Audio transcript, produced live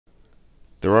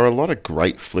There are a lot of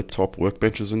great flip-top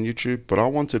workbenches on YouTube, but I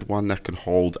wanted one that can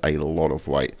hold a lot of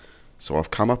weight. So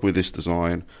I've come up with this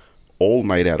design, all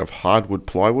made out of hardwood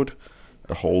plywood.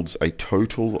 It holds a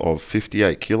total of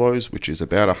 58 kilos, which is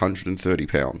about 130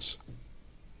 pounds.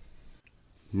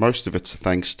 Most of it's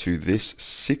thanks to this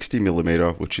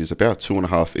 60mm, which is about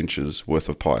 2.5 inches worth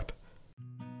of pipe.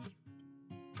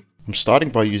 I'm starting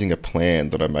by using a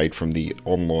plan that I made from the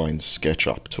online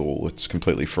SketchUp tool. It's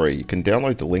completely free. You can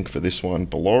download the link for this one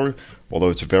below,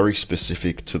 although it's very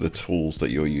specific to the tools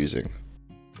that you're using.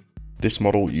 This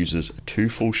model uses 2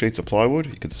 full sheets of plywood.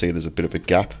 You can see there's a bit of a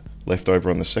gap left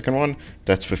over on the second one.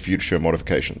 That's for future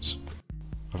modifications.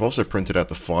 I've also printed out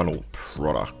the final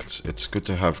product. It's good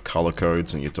to have color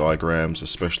codes in your diagrams,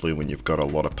 especially when you've got a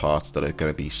lot of parts that are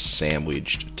going to be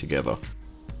sandwiched together.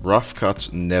 Rough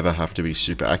cuts never have to be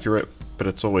super accurate, but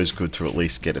it's always good to at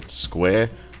least get it square.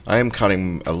 I am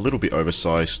cutting a little bit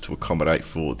oversized to accommodate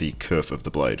for the curve of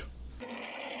the blade.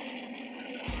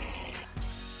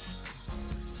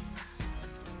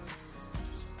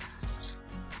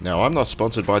 Now, I'm not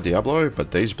sponsored by Diablo, but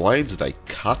these blades, they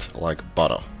cut like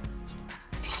butter.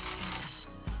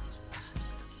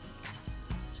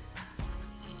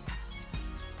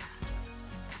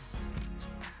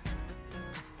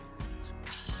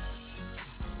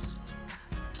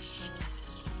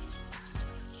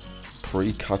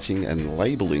 Pre-cutting and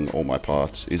labeling all my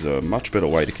parts is a much better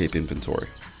way to keep inventory.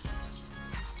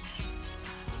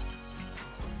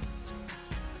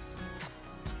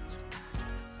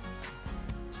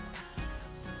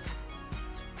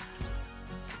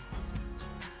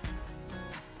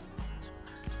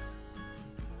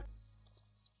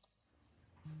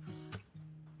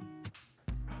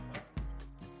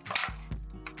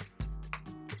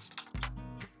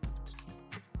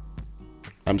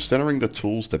 I'm centering the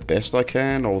tools the best I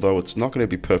can, although it's not going to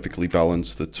be perfectly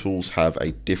balanced. The tools have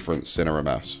a different center of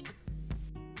mass.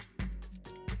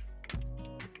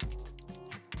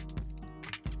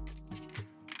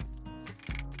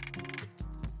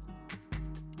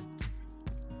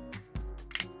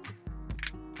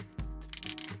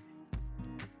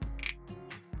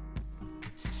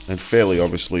 And fairly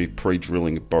obviously,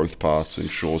 pre-drilling both parts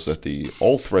ensures that the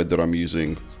all thread that I'm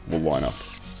using will line up.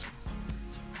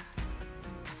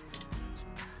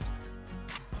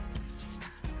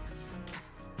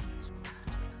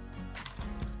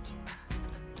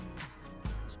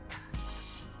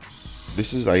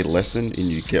 This is a lesson in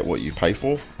you get what you pay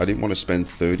for. I didn't want to spend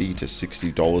 $30 to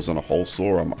 $60 on a hole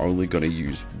saw I'm only going to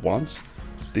use once.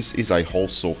 This is a hole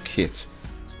saw kit.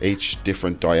 Each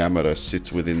different diameter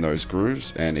sits within those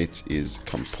grooves and it is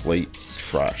complete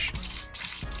trash.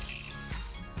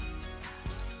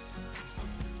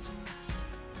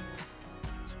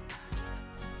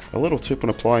 A little tip when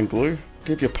applying glue,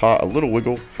 give your part a little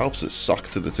wiggle, helps it suck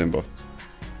to the timber.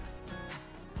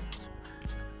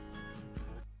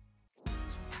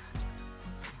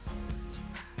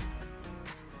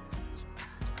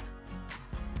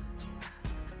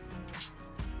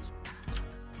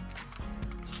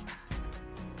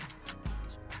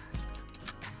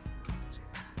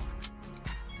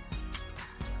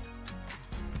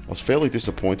 I was fairly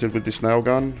disappointed with this nail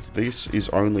gun. This is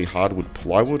only hardwood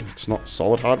plywood, it's not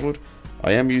solid hardwood.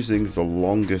 I am using the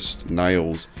longest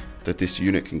nails that this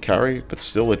unit can carry, but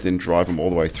still it didn't drive them all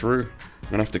the way through. I'm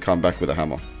gonna have to come back with a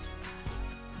hammer.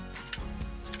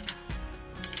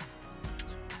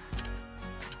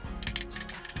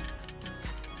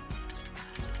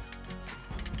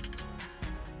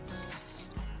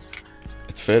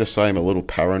 It's fair to say I'm a little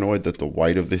paranoid that the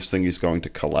weight of this thing is going to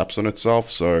collapse on itself,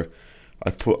 so I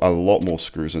put a lot more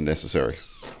screws than necessary.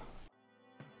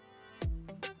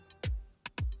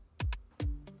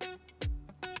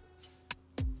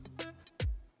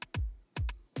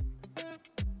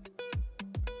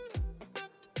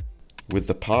 With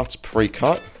the parts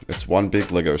pre-cut, it's one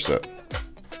big Lego set.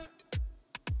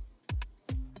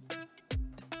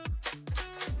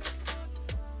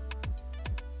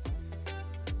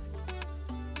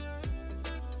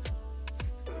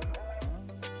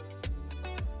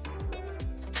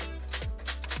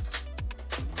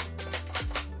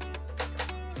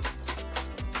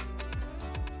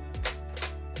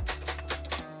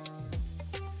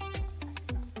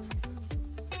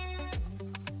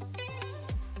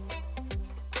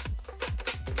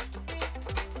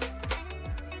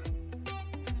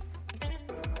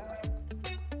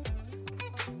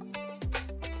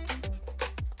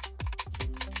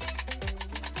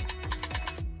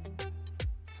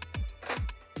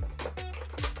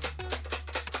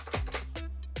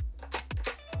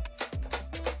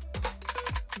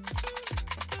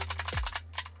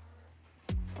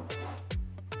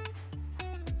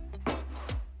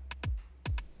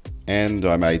 And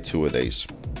I made 2 of these.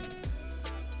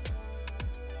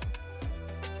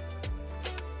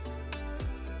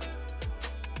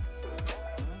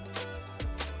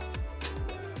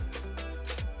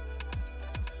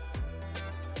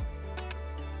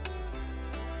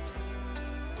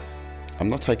 I'm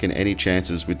not taking any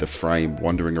chances with the frame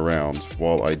wandering around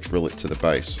while I drill it to the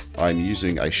base. I'm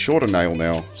using a shorter nail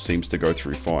now, seems to go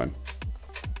through fine.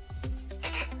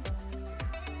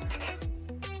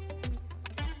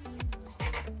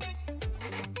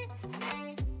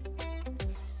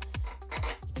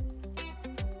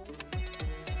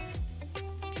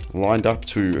 Lined up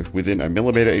to within 1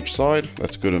 millimeter each side,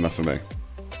 that's good enough for me.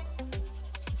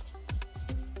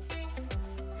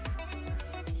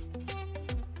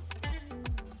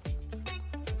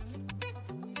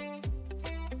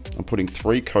 I'm putting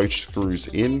 3 coach screws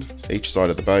in each side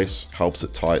of the base, helps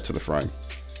it tie it to the frame.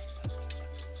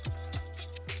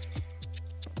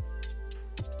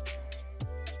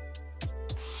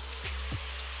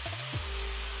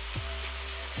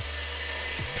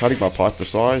 Cutting my pipe to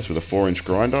size with a 4-inch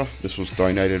grinder. This was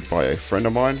donated by a friend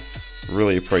of mine.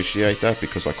 Really appreciate that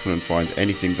because I couldn't find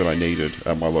anything that I needed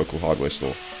at my local hardware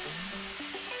store.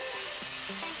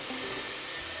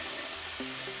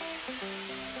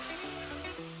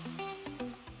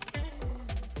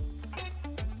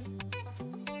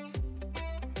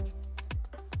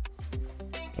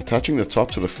 Attaching the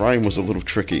top to the frame was a little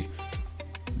tricky.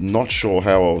 Not sure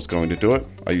how I was going to do it.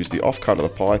 I used the offcut of the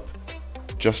pipe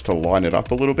just to line it up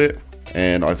a little bit,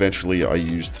 and eventually I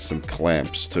used some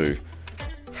clamps to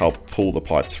help pull the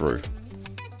pipe through.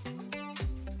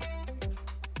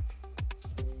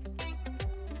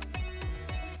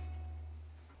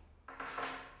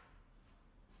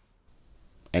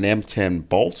 An M10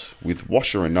 bolt with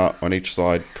washer and nut on each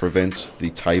side prevents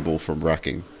the table from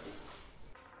racking.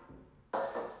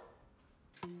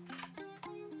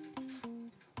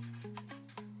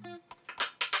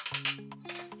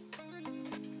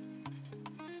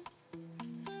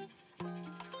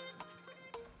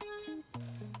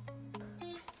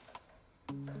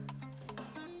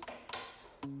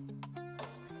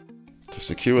 To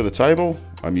secure the table,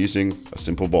 I'm using a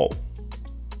simple bolt.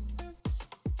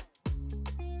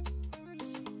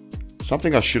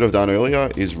 Something I should have done earlier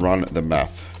is run the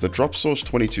math. The drop saw is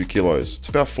 22 kilos, it's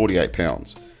about 48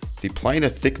 pounds. The planer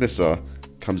thicknesser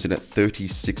comes in at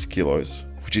 36 kilos,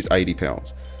 which is 80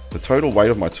 pounds. The total weight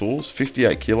of my tools,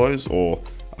 58 kilos or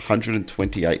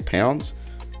 128 pounds.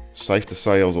 Safe to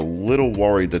say I was a little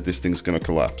worried that this thing's gonna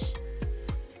collapse.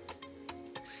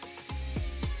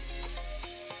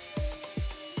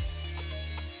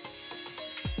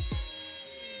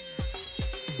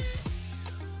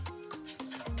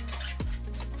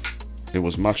 It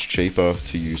was much cheaper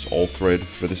to use all thread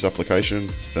for this application,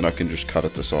 then I can just cut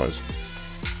it to size.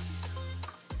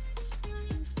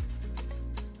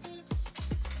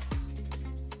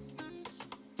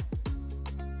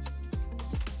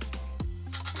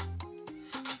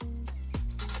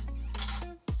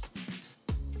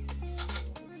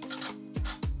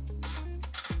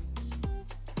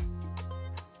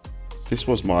 This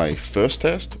was my first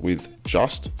test with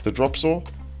just the drop saw.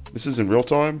 This is in real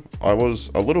time. I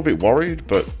was a little bit worried,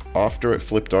 but after it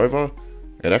flipped over,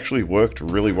 it actually worked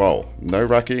really well. No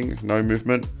racking, no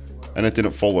movement, and it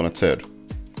didn't fall on its head.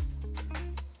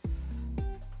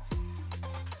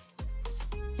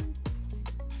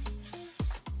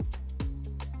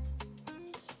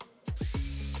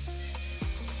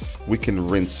 We can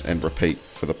rinse and repeat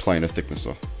for the planer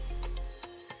thicknesser.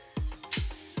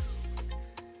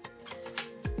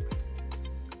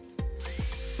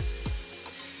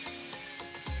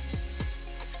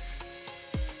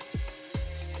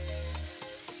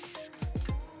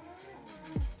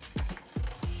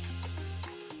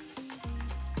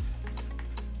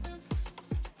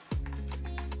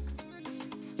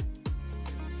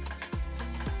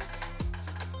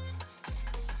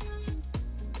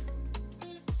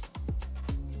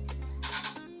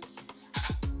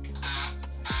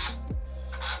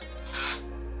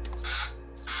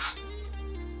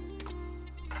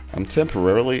 I'm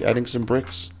temporarily adding some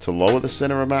bricks to lower the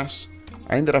center of mass.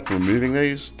 I ended up removing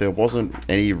these. There wasn't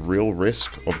any real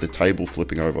risk of the table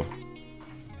flipping over.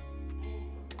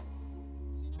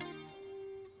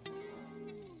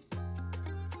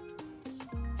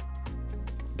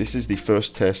 This is the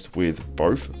first test with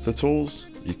both the tools.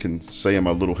 You can see I'm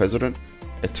a little hesitant.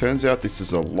 It turns out this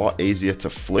is a lot easier to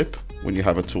flip when you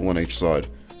have a tool on each side.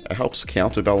 It helps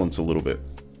counterbalance a little bit.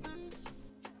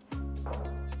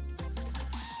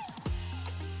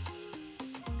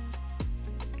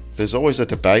 There's always a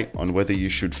debate on whether you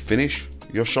should finish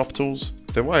your shop tools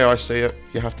The way I see it,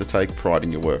 you have to take pride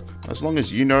in your work, as long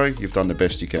as you know you've done the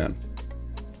best you can.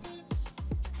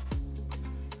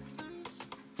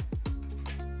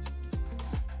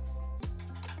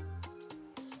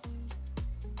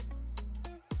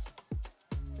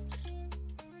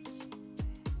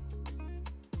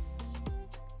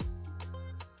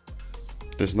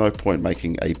 There's no point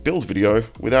making a build video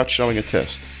without showing a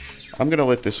test. I'm going to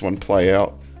let this one play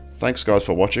out. Thanks guys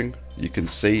for watching. You can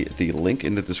see the link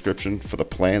in the description for the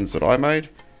plans that I made,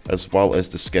 as well as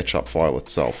the SketchUp file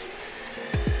itself.